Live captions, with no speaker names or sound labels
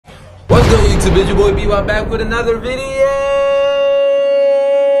What's good, YouTube? It's your boy Beebop back with another video.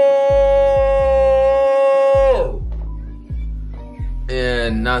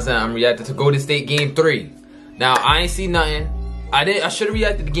 And now I'm reacting to Golden State Game 3. Now I ain't see nothing. I should have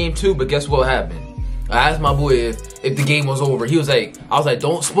reacted to Game 2, but guess what happened? I asked my boy if the game was over. He was like, I was like,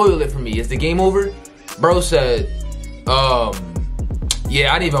 don't spoil it for me. Is the game over? Bro said,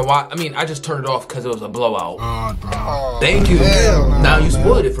 yeah, I didn't even watch. I mean, I just turned it off because it was a blowout. Bro. Thank you. Now you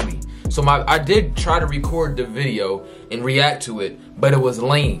spoiled it for me. So I did try to record the video and react to it, but it was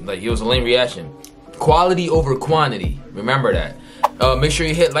lame. Like, it was a lame reaction. Quality over quantity. Remember that. Make sure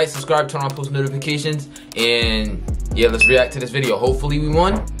you hit like, subscribe, turn on post notifications, and yeah, let's react to this video. Hopefully we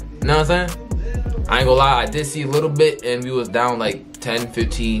won. You know what I'm saying? I ain't gonna lie, I did see a little bit and we was down like 10,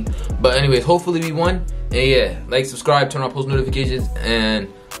 15. But anyways, hopefully we won. And yeah, like, subscribe, turn on post notifications, and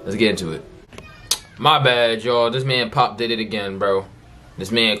let's get into it. My bad, y'all. This man Pop did it again, bro. This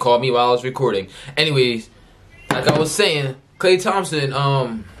man called me while I was recording. Anyways, like I was saying, Klay Thompson,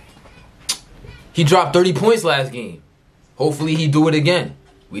 he dropped 30 points last game. Hopefully he do it again.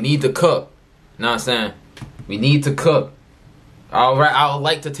 We need to cook. Know what I'm saying? We need to cook. Alright, I would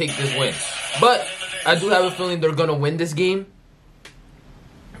like to take this win. But I do have a feeling they're gonna win this game.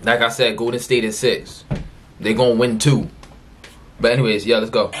 Like I said, Golden State is 6. They're gonna win 2. But anyways, yeah,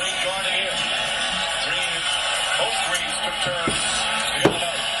 let's go.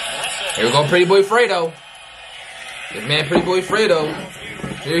 Here we go, Pretty Boy Fredo. This man, Pretty Boy Fredo.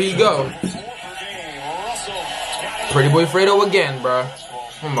 Here he go. Pretty Boy Fredo again, bro.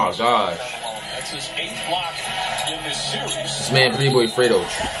 Oh my gosh. This man, Pretty Boy Fredo,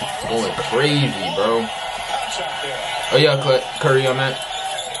 going crazy, bro. Oh yeah, Curry on that.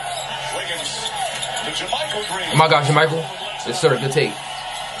 Oh my gosh, Michael. Yes, sir. Good take.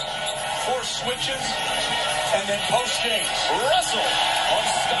 4 switches and then post change. Russell.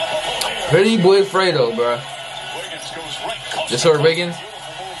 Pretty Boy Fredo, bro. Yes, sir, Wiggins.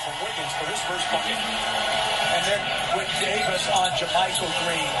 And then with Davis on Jermichael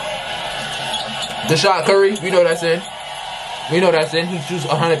Green. The shot, Curry. We know that's in. We know that's in. He shoots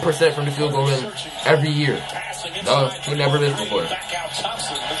 100% from the field goal rim every year. No, he never missed before.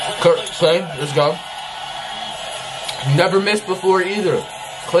 Klay, let's go. Never missed before either.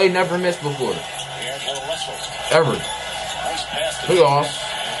 Klay never missed before. Ever. Look off.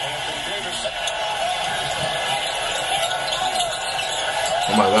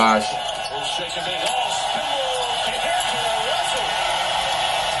 Oh my gosh.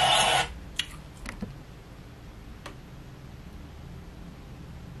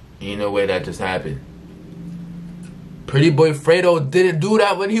 Ain't no way that just happened. Pretty Boy Fredo didn't do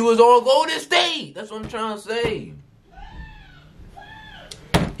that when he was on Golden State. That's what I'm trying to say.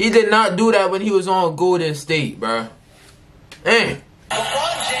 He did not do that when he was on Golden State, bro. LeBron James,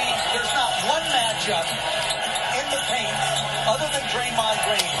 there's not one matchup in the paint other than Draymond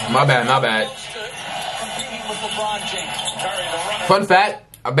Green. My bad, my bad. Competing with LeBron James. Fun fact,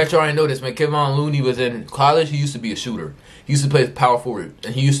 I bet y'all ain't know this. When Kevon Looney was in college, he used to be a shooter. He used to play power forward,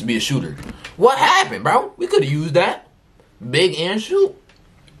 and he used to be a shooter. What happened, bro? We could have used that. Big and shoot.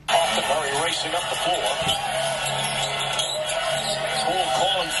 Murray racing up the floor. Poole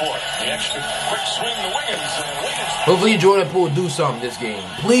calling for it. The extra quick swing to Wiggins. Hopefully Jordan Poole do something this game.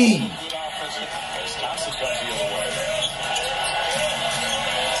 Please.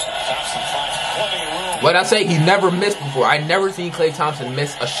 What I say, he never missed before. I never seen Klay Thompson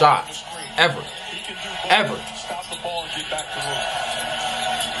miss a shot. Ever. Ever.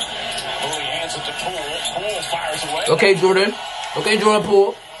 Okay, Jordan. Okay, Jordan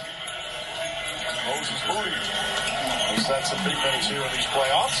Poole.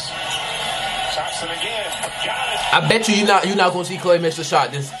 I bet you're not gonna see Klay miss a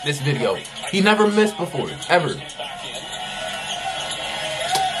shot this video. He never missed before, ever. 6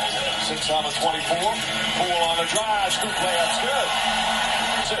 on the 24. Poole on the drive. Scoop layup's good.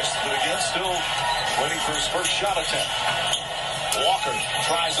 6, but again, still waiting for his first shot attempt. Walker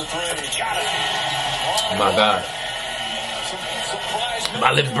tries the 3. Got it. Oh my God.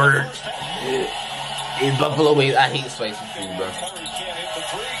 My lips burn. It's Buffalo Wings. I hate spicy food, bro.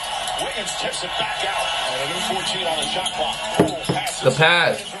 Wiggins tips it back out. And a new 14 on the shot clock. The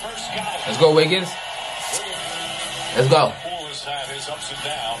pass. Let's go, Wiggins. Let's go. Poole has had his ups and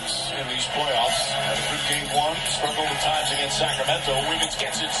downs in these playoffs. Had a good game 1. Struggled at times against Sacramento. Wiggins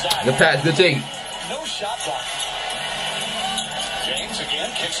gets inside. Good pass. Good take. No shot clock. James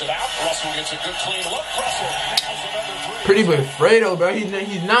again kicks it out. Russell gets a good clean look. Russell has another 3. Pretty Boy Fredo, bro.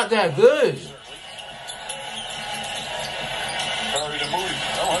 He's not that good. Curry to Moody.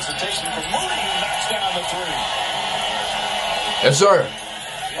 No hesitation from Moody, who knocks down the 3. Yes, sir.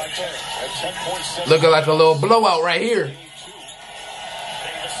 Like Looking like a little blowout right here.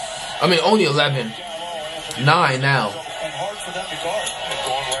 I mean, only 11. 9 now. And hard for them to guard. They're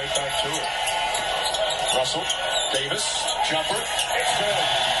going right back to it. Russell, Davis, jumper. It's good.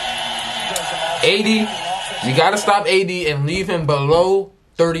 AD, you gotta stop AD and leave him below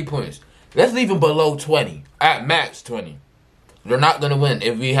 30 points. Let's leave him below 20. At max 20. They're not gonna win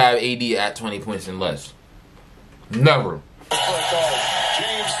if we have AD at 20 points and less. Never.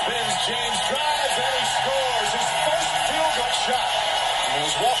 James spins, James drives, and he scores his first field goal shot.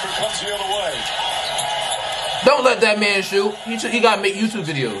 As Walker comes the other way. Don't let that man shoot. He gotta make YouTube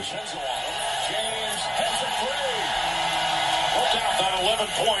videos. James hits a three. Look out, that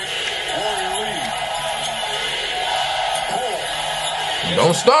 11-point Warrior lead. Poole.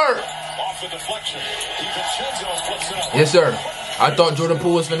 Don't start. Off the deflection. DiVincenzo flips it up. Yes, sir. I thought Jordan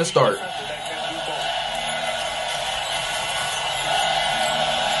Poole was gonna start.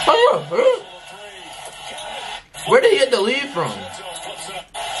 Where did he get the lead from?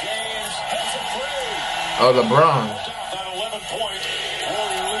 Oh, LeBron.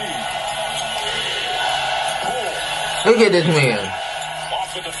 Look at this man.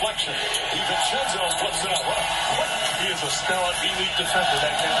 Off the deflection. DiVincenzo flips it up. He is a stellar elite defender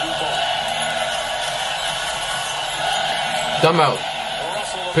that can do both. Dumb out.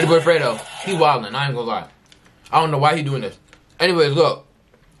 Pretty boy Fredo. He wildin'. I ain't gonna lie. I don't know why he doing this. Anyways, look.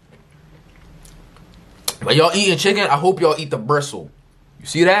 When y'all eating chicken, I hope y'all eat the bristle. You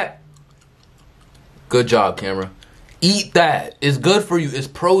see that? Good job, camera. Eat that. It's good for you. It's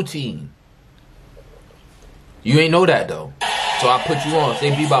protein. You ain't know that, though. So I put you on.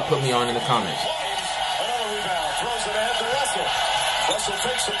 Say Beebop put me on in the comments. Another rebound. Throws it ahead to Russell. Russell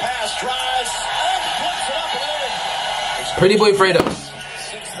takes the pass, drives, and flips it up and in. Pretty boy Fredo.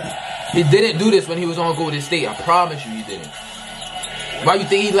 He didn't do this when he was on Golden State. I promise you he didn't. Why you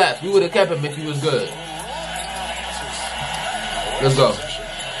think he left? We would have kept him if he was good. Let's go.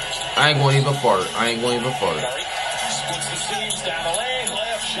 I ain't going even fart. I ain't going even fart.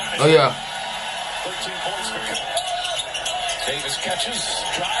 Oh, yeah. 13 points for CANT. Davis catches,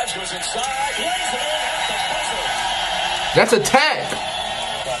 drives, goes inside, lays it in at the buzzer. That's a tag.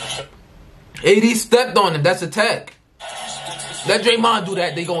 AD stepped on it. That's a tag. Let Draymond do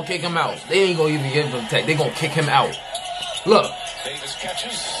that. They gonna kick him out. They ain't gonna even give him a tag. They gonna kick him out. Look. Davis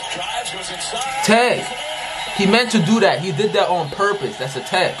catches, drives, goes inside. Tag. He meant to do that. He did that on purpose. That's a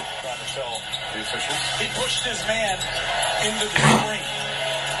tag. He pushed his man into the screen.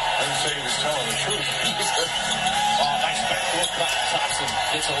 Didn't say he was telling the truth. Nice backdoor cut. Thompson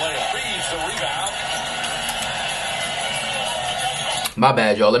gets a layup. Reaves the rebound. My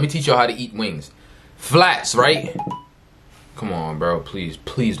bad, y'all. Let me teach y'all how to eat wings. Flats, right? Come on, bro.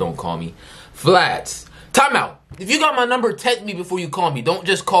 Please don't call me. Flats. Timeout. If you got my number, text me before you call me. Don't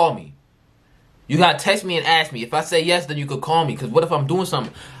just call me. You gotta text me and ask me. If I say yes, then you could call me. Because what if I'm doing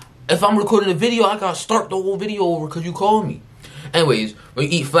something? If I'm recording a video, I gotta start the whole video over because you called me. Anyways,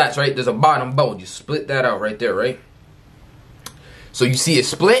 when you eat flats, right, there's a bottom bone. You split that out right there, right? So you see it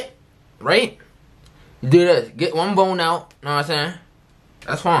split, right? You do this. Get one bone out. Know what I'm saying?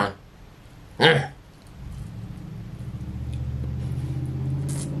 That's fine.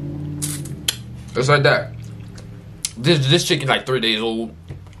 Just like that. This chicken like 3 days old,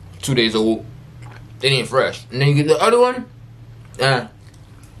 2 days old. It ain't fresh. And then you get the other one. Reeves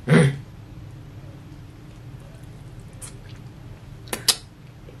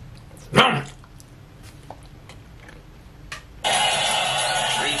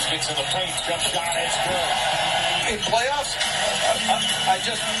gets in the paint. Jump shot is good. In playoffs,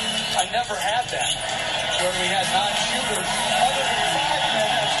 I never had that. When we had non-shooters other than 5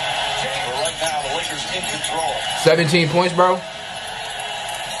 minutes. But right now, the Lakers in control. 17 points, bro.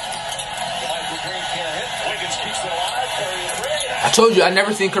 I told you I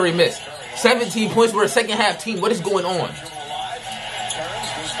never seen Curry miss. 17 points. We're a second half team. What is going on?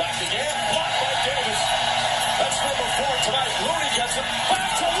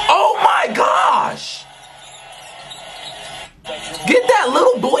 Oh my gosh! Get that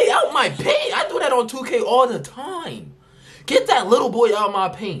little boy out my paint. I do that on 2K all the time. Get that little boy out my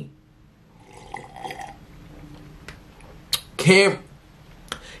paint.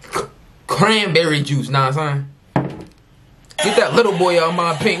 Cranberry juice, nah, son. Get that little boy out of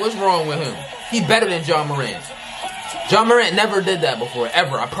my paint. What's wrong with him? He better than John Morant. John Morant never did that before,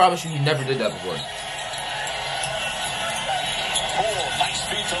 ever. I promise you, he never did that before.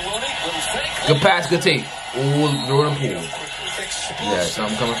 Good pass, good take. Ooh, Jordan Poole. Yeah,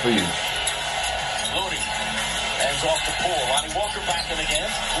 something coming for you. Hands off to Poole. Lonnie Walker back in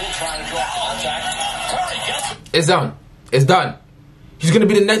again. Poole trying to draw contact. It's done. It's done. He's going to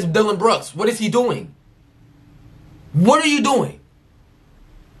be the next Dylan Brooks. What is he doing? What are you doing?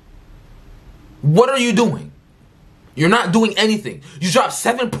 What are you doing? You're not doing anything. You dropped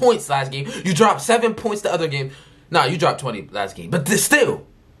 7 points last game. You dropped 7 points the other game. Nah, you dropped 20 last game. But still.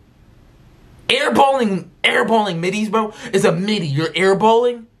 Airballing middies, bro. Is a midi. You're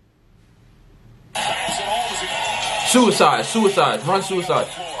airballing? Suicide. Run suicide.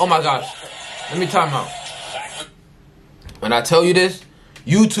 Oh my gosh. Let me time out. When I tell you this,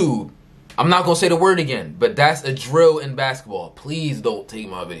 YouTube, I'm not going to say the word again, but that's a drill in basketball. Please don't take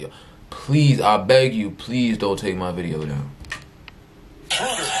my video. Please, I beg you, please don't take my video down. That's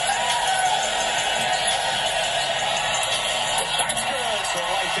good. So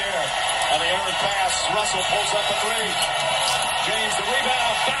right there on the errant pass, Russell pulls up a three. James the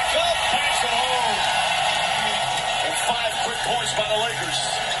rebound, back up, banks it home. And 5 quick points by the Lakers.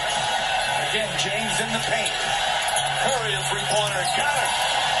 Again, James in the paint. Curry a three-pointer, got it.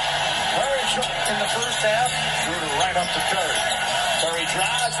 Curry in the first half, Schroeder right up to Curry. Curry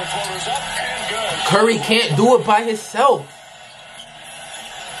drives, the floater's up, and good. Curry can't do it by himself.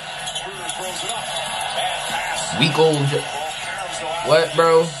 Schroeder throws it up. Bad pass. Weak old. What,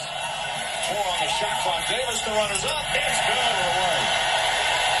 bro? 4 on the shot clock. Davis, the runner's up. It's good and away.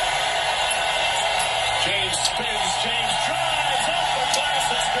 James spins. James drives up the glass.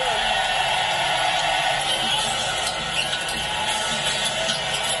 It's good.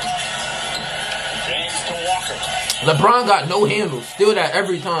 James to Walker. LeBron got no handles. Steal that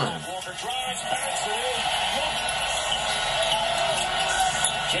every time. Walker drives, backs it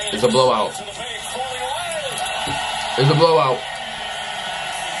in. James It's a blowout. to the paint, falling away. It's a blowout.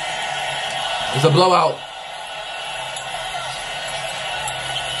 It's a blowout.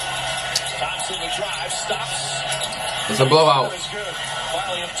 Thompson the drive, stops. It's a blowout. That is good.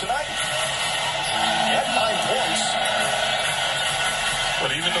 Finally up tonight. He had 9 points.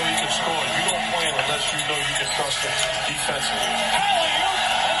 But even though he can score, you don't play him unless you know you can trust him defensively.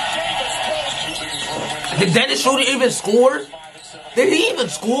 Did Dennis Schroeder even score? Did he even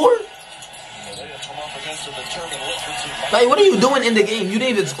score? Like, what are you doing in the game? You didn't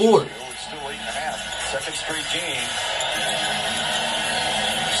even score. It's still 8.5. Second straight game.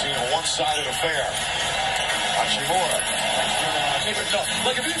 Seen a one-sided affair. Hachimura.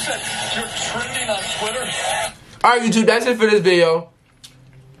 Like if you said you're trending on Twitter. Alright, YouTube, that's it for this video.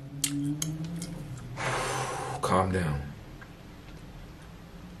 Calm down.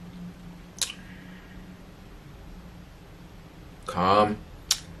 Calm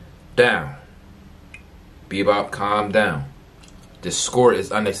down. Beebop, calm down. The score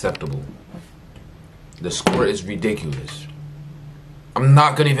is unacceptable. The score is ridiculous. I'm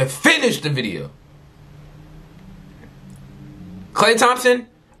not gonna even finish the video. Klay Thompson,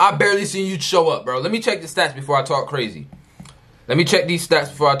 I barely seen you show up, bro. Let me check the stats before I talk crazy. Let me check these stats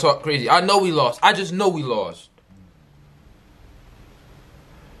before I talk crazy. I know we lost. I just know we lost.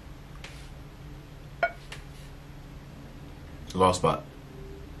 Lost by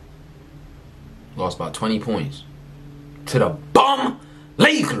 20 points to the bum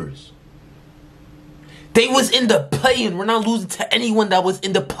Lakers. They was in the play-in. We're not losing to anyone that was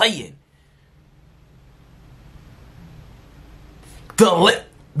in the play-in. The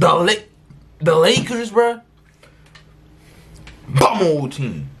Lakers, bro. Bum old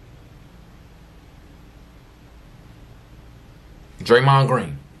team. Draymond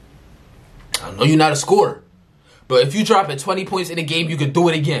Green. I know you're not a scorer, but if you drop at 20 points in a game, you can do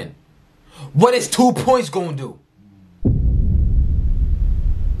it again. What is 2 points going to do?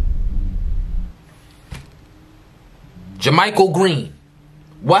 Jermichael Green.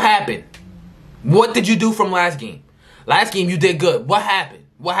 What happened? What did you do from last game? Last game you did good. What happened?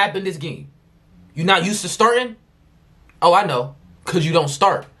 What happened this game? You not used to starting? Oh, I know. Because you don't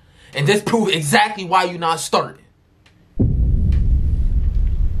start. And this proves exactly why you not starting.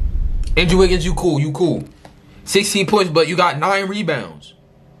 Andrew Wiggins, you cool. You cool. 16 points, but you got 9 rebounds.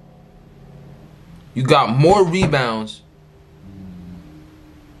 You got more rebounds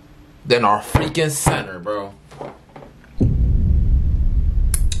than our freaking center, bro.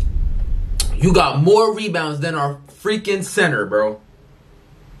 You got more rebounds than our freaking center, bro.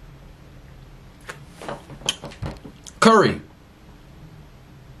 Curry.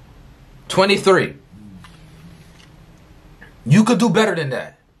 23. You could do better than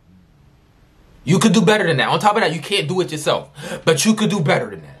that. You could do better than that. On top of that, you can't do it yourself. But you could do better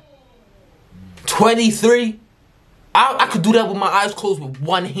than that. 23. I could do that with my eyes closed with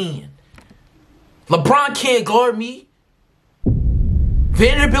one hand. LeBron can't guard me.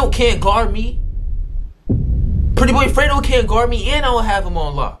 Vanderbilt can't guard me. Pretty boy Fredo can't guard me, and I will have him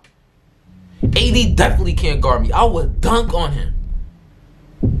on lock. AD definitely can't guard me. I would dunk on him.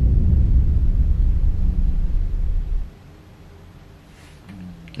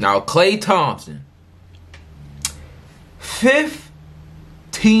 Now, Klay Thompson,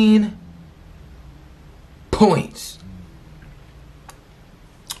 15 points.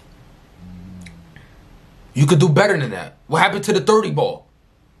 You could do better than that. What happened to the 30 ball?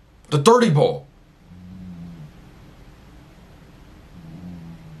 The 30 ball.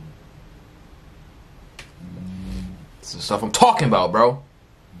 This is the stuff I'm talking about, bro.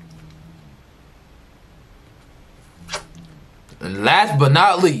 And last but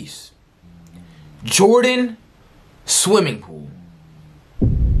not least, Jordan swimming pool.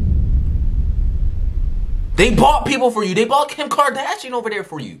 They bought people for you. They bought Kim Kardashian over there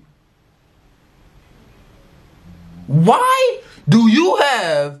for you. Why do you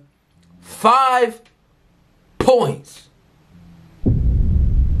have 5 points?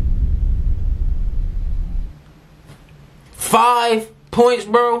 Five points,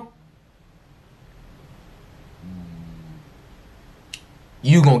 bro.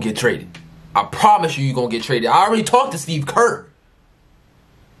 You gonna get traded. I promise you gonna get traded. I already talked to Steve Kerr.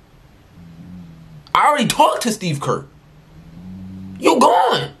 You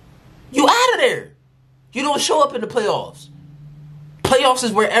gone. You out of there. You don't show up in the playoffs. Playoffs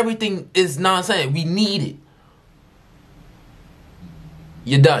is where everything is nonsense. We need it.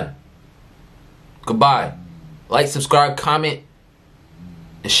 You're done. Goodbye. Like, subscribe, comment,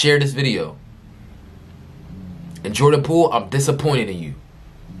 and share this video. And Jordan Poole, I'm disappointed in you.